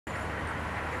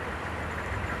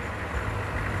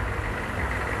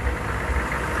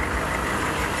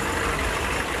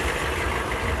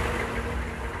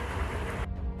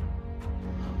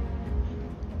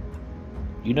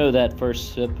You know that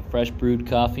first sip of fresh brewed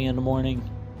coffee in the morning?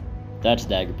 That's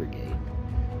Dagger Brigade.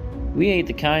 We ain't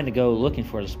the kind to go looking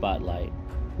for the spotlight.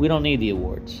 We don't need the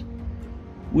awards.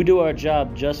 We do our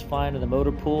job just fine in the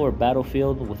motor pool or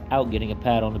battlefield without getting a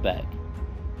pat on the back.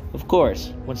 Of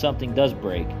course, when something does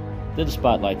break, then the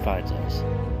spotlight finds us.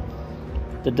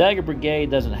 The Dagger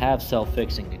Brigade doesn't have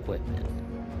self-fixing equipment.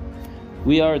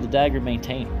 We are the Dagger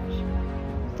maintainers,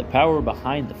 the power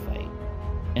behind the fight.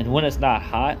 And when it's not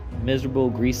hot, miserable,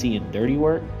 greasy, and dirty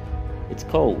work, it's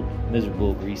cold,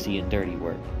 miserable, greasy, and dirty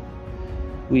work.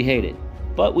 We hate it,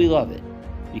 but we love it,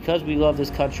 because we love this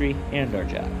country and our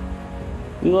job.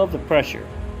 We love the pressure,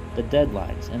 the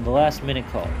deadlines, and the last-minute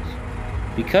calls.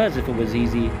 Because if it was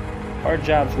easy, our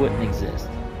jobs wouldn't exist.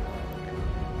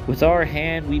 With our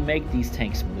hand, we make these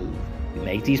tanks move. We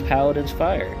make these paladins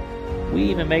fire. We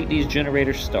even make these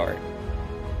generators start.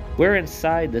 We're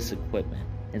inside this equipment,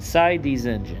 inside these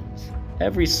engines.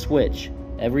 Every switch,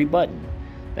 every button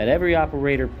that every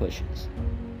operator pushes.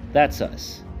 That's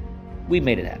us. We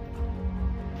made it happen.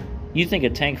 You think a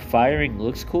tank firing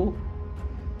looks cool?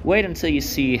 Wait until you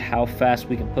see how fast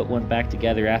we can put one back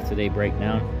together after they break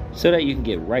down so that you can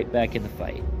get right back in the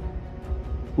fight.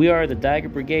 We are the Dagger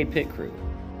Brigade pit crew.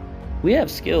 We have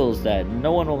skills that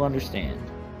no one will understand.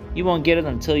 You won't get it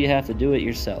until you have to do it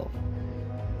yourself.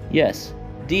 Yes,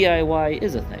 DIY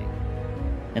is a thing,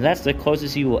 and that's the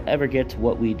closest you will ever get to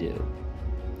what we do.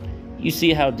 You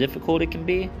see how difficult it can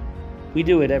be? We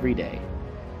do it every day.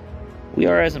 We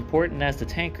are as important as the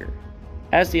tanker,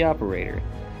 as the operator,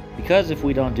 because if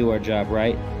we don't do our job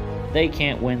right, they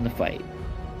can't win the fight.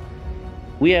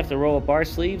 We have to roll up our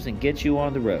sleeves and get you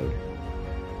on the road.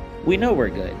 We know we're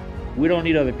good. We don't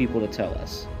need other people to tell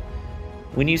us.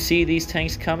 When you see these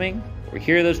tanks coming, or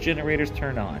hear those generators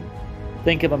turn on,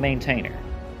 think of a maintainer.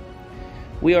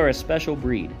 We are a special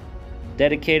breed,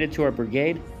 dedicated to our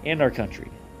brigade and our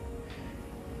country.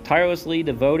 Tirelessly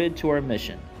devoted to our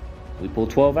mission. We pull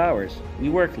 12 hours, we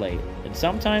work late, and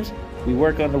sometimes we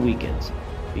work on the weekends.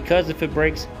 Because if it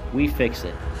breaks, we fix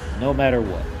it, no matter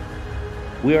what.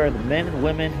 We are the men and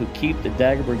women who keep the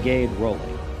Dagger Brigade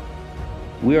rolling.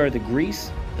 We are the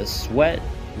grease, the sweat,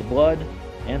 the blood,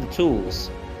 and the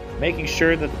tools, making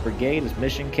sure that the brigade is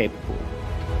mission capable.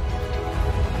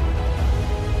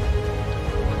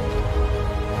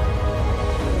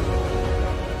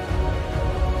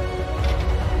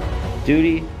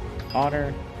 Duty,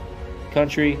 honor,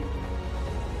 country,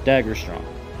 Dagger strong.